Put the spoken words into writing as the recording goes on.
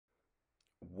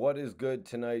What is good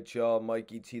tonight, y'all?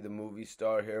 Mikey T, the movie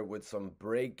star, here with some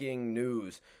breaking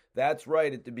news. That's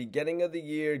right, at the beginning of the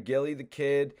year, Gillie the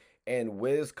Kid and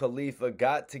Wiz Khalifa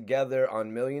got together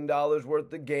on $1 million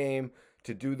worth of game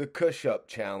to do the Kush-Up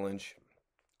challenge.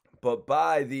 But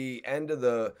by the end of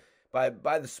the by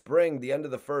the spring, the end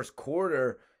of the first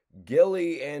quarter,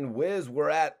 Gillie and Wiz were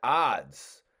at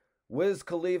odds. Wiz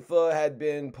Khalifa had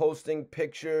been posting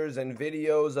pictures and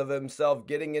videos of himself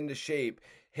getting into shape,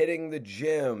 hitting the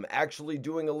gym, actually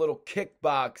doing a little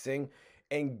kickboxing,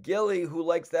 and Gillie, who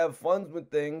likes to have fun with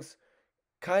things,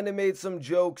 kind of made some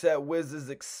jokes at Wiz's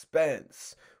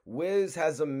expense. Wiz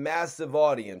has a massive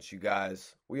audience, you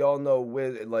guys. We all know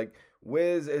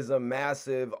Wiz is a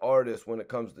massive artist when it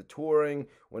comes to touring,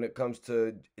 when it comes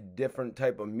to different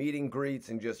type of meet and greets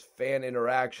and just fan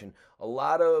interaction. A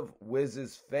lot of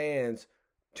Wiz's fans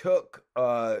took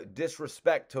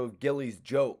disrespect to Gillie's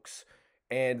jokes,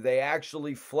 and they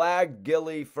actually flagged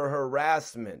Gillie for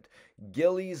harassment.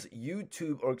 Gillie's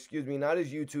YouTube, or excuse me, not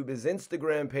his YouTube, his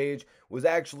Instagram page was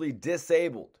actually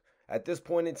disabled. At this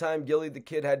point in time, Gillie the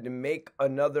Kid had to make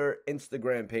another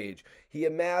Instagram page. He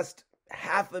amassed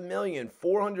 500,000,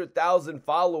 400,000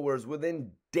 followers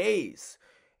within days.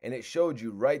 And it showed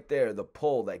you right there the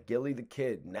pull that Gillie the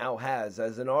Kid now has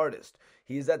as an artist.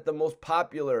 He's at the most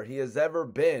popular he has ever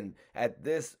been at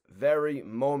this very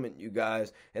moment, you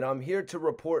guys. And I'm here to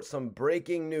report some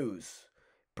breaking news.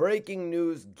 Breaking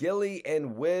news, Gillie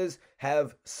and Wiz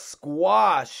have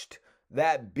squashed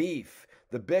that beef.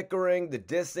 The bickering, the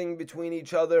dissing between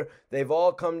each other, they've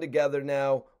all come together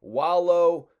now.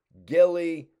 Wallow,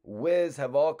 Gillie, Wiz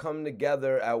have all come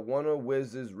together at one of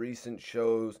Wiz's recent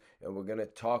shows, and we're going to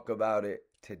talk about it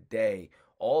today.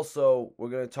 Also, we're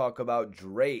going to talk about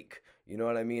Drake, you know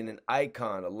what I mean? An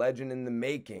icon, a legend in the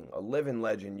making, a living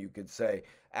legend, you could say,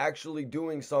 actually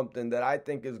doing something that I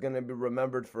think is going to be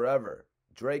remembered forever.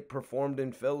 Drake performed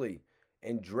in Philly,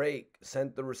 and Drake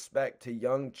sent the respect to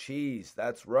Young Cheese.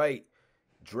 That's right.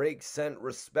 Drake sent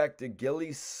respect to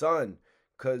Gillie's son,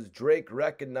 because Drake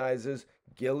recognizes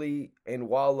Gillie and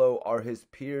Wallow are his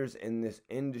peers in this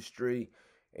industry.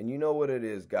 And you know what it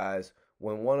is, guys.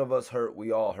 When one of us hurt,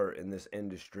 we all hurt in this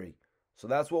industry. So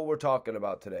that's what we're talking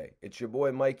about today. It's your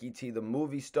boy Mikey T, the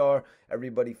movie star.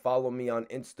 Everybody follow me on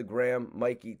Instagram,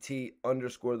 Mikey T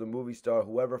 _ the movie star.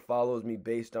 Whoever follows me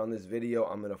based on this video,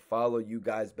 I'm going to follow you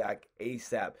guys back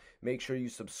ASAP. Make sure you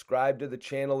subscribe to the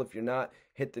channel. If you're not,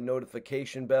 hit the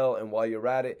notification bell. And while you're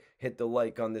at it, hit the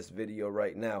like on this video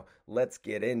right now. Let's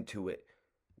get into it.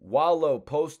 Wallow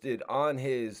posted on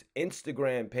his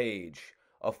Instagram page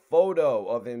a photo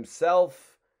of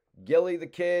himself, Gillie the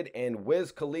Kid, and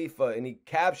Wiz Khalifa, and he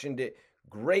captioned it,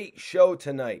 "Great show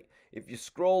tonight." If you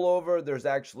scroll over, there's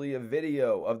actually a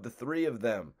video of the three of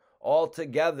them all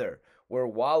together where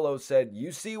Wallow said,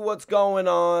 "You see what's going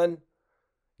on?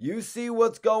 You see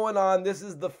what's going on? This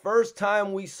is the first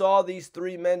time we saw these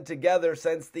three men together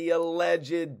since the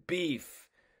alleged beef."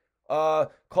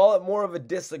 Call it more of a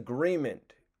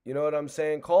disagreement. You know what I'm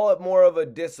saying? Call it more of a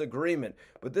disagreement.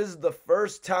 But this is the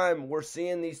first time we're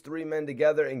seeing these three men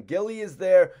together. And Gillie is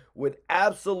there with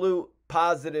absolute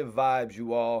positive vibes,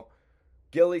 you all.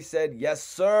 Gillie said, "Yes,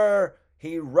 sir."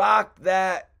 He rocked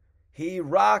that. He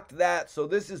rocked that. So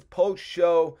this is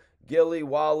post-show. Gillie,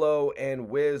 Wallow, and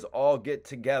Wiz all get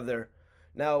together.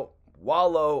 Now,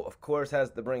 Wallow, of course,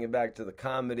 has to bring it back to the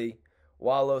comedy.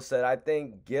 Wallow said, "I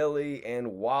think Gillie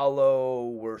and Wallow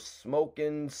were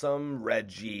smoking some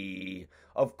Reggie."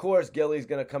 Of course, Gillie's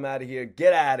going to come out of here,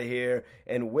 get out of here,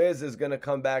 and Wiz is going to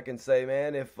come back and say,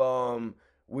 "Man, if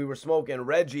we were smoking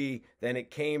Reggie, then it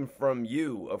came from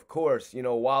you." Of course, you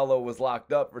know, Wallow was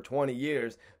locked up for 20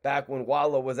 years. Back when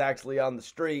Wallow was actually on the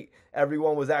street,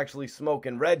 everyone was actually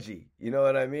smoking Reggie. You know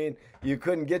what I mean? You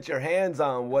couldn't get your hands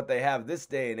on what they have this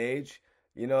day and age.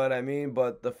 You know what I mean?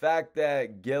 But the fact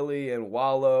that Gillie and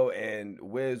Wallow and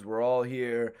Wiz were all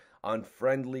here on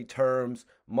friendly terms,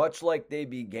 much like they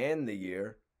began the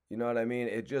year, you know what I mean?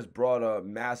 It just brought a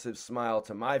massive smile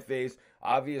to my face.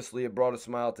 Obviously, it brought a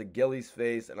smile to Gillie's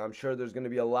face, and I'm sure there's going to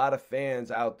be a lot of fans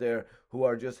out there who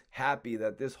are just happy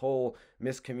that this whole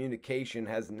miscommunication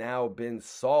has now been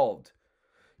solved.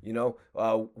 You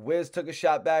know, Wiz took a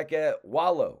shot back at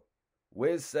Wallow.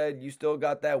 Wiz said, "You still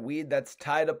got that weed that's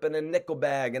tied up in a nickel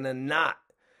bag and a knot."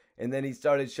 And then he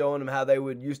started showing them how they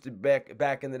would used to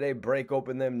back in the day break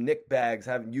open them nick bags,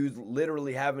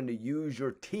 literally having to use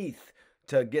your teeth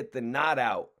to get the knot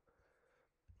out.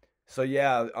 So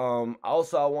yeah,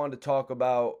 also I wanted to talk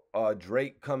about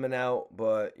Drake coming out,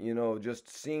 but you know, just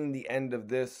seeing the end of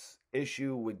this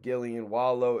issue with Gillie and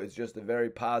Wallow is just a very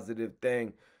positive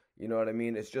thing. You know what I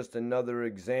mean? It's just another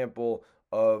example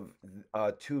of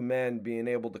two men being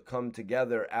able to come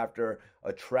together after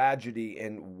a tragedy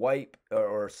and wipe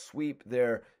or sweep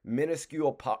their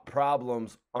minuscule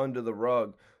problems under the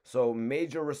rug. So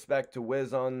major respect to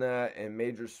Wiz on that, and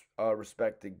major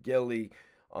respect to Gillie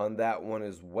on that one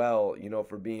as well,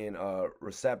 for being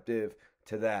receptive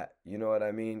to that. You know what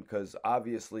I mean? Because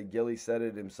obviously Gillie said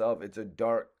it himself. It's a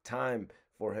dark time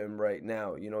for him right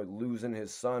now. Losing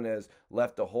his son has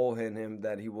left a hole in him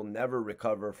that he will never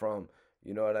recover from.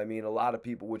 You know what I mean? A lot of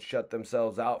people would shut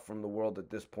themselves out from the world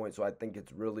at this point. So I think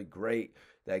it's really great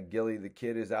that Gillie the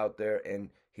Kid is out there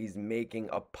and he's making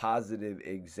a positive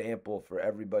example for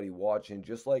everybody watching,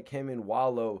 just like him and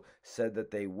Wallow said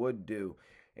that they would do.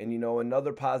 And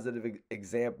another positive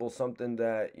example, something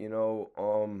that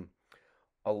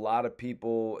a lot of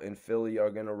people in Philly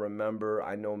are going to remember.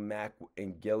 I know Mac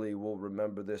and Gillie will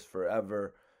remember this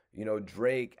forever.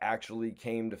 Drake actually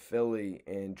came to Philly,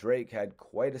 and Drake had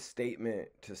quite a statement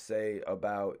to say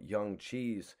about Young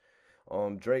Cheese.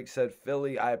 Drake said,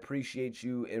 "Philly, I appreciate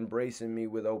you embracing me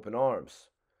with open arms."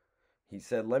 He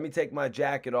said, "Let me take my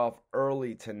jacket off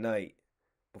early tonight.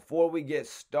 Before we get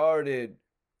started,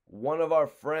 one of our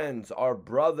friends, our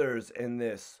brothers in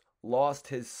this, lost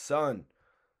his son.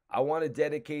 I want to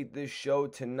dedicate this show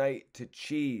tonight to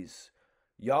Cheese.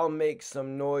 Y'all make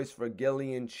some noise for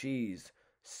Gillie and Cheese.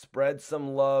 Spread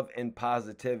some love and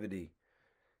positivity."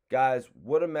 Guys,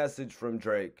 what a message from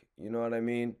Drake. You know what I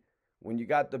mean? When you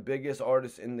got the biggest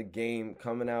artist in the game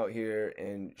coming out here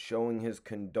and showing his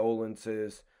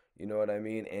condolences, you know what I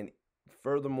mean? And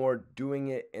furthermore, doing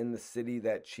it in the city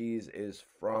that Cheese is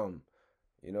from.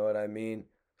 You know what I mean?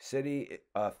 Philly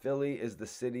is the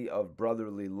city of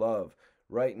brotherly love.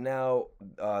 Right now,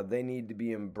 they need to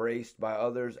be embraced by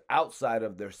others outside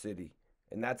of their city.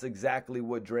 And that's exactly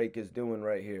what Drake is doing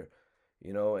right here.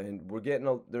 And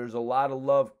there's a lot of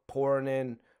love pouring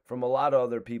in from a lot of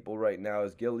other people right now.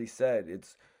 As Gillie said,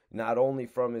 it's not only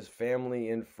from his family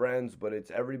and friends, but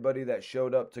it's everybody that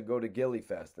showed up to go to Gillie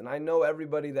Fest. And I know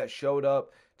everybody that showed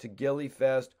up to Gillie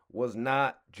Fest was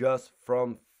not just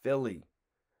from Philly.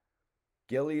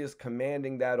 Gillie is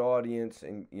commanding that audience,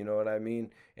 and you know what I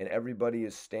mean? And everybody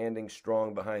is standing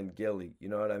strong behind Gillie, you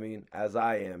know what I mean? As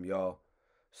I am, y'all.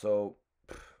 So,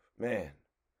 man,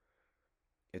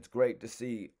 it's great to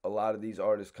see a lot of these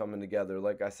artists coming together.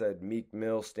 Like I said, Meek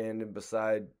Mill standing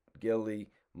beside Gillie,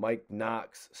 Mike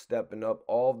Knox stepping up,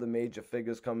 all of the major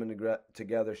figures coming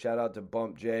together. Shout out to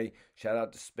Bump J, shout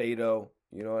out to Spado,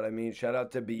 you know what I mean? Shout out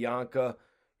to Bianca,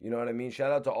 you know what I mean?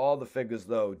 Shout out to all the figures,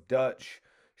 though. Dutch.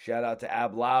 Shout out to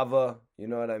Ablava, you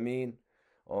know what I mean?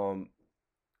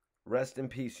 Rest in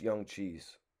peace, Young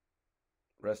Cheese.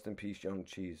 Rest in peace, Young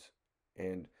Cheese.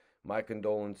 And my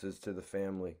condolences to the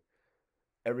family.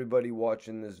 Everybody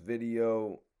watching this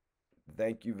video,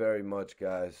 thank you very much,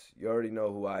 guys. You already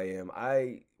know who I am.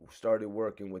 I started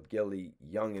working with Gillie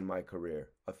young in my career,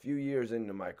 a few years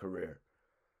into my career.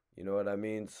 You know what I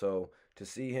mean? So to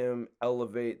see him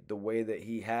elevate the way that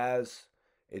he has,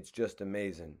 it's just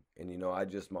amazing. And,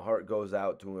 my heart goes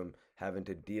out to him having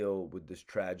to deal with this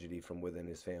tragedy from within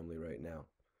his family right now.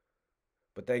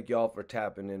 But thank y'all for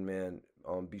tapping in, man.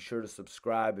 Be sure to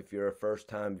subscribe if you're a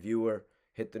first-time viewer.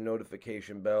 Hit the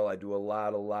notification bell. I do a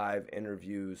lot of live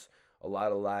interviews, a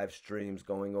lot of live streams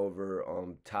going over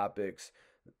topics,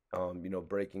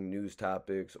 breaking news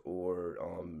topics or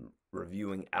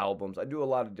reviewing albums. I do a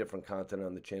lot of different content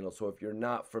on the channel. So if you're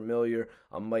not familiar,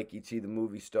 I'm Mikey T, the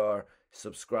movie star.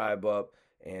 Subscribe up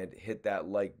and hit that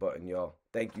like button, y'all.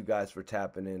 Thank you guys for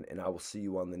tapping in, and I will see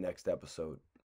you on the next episode.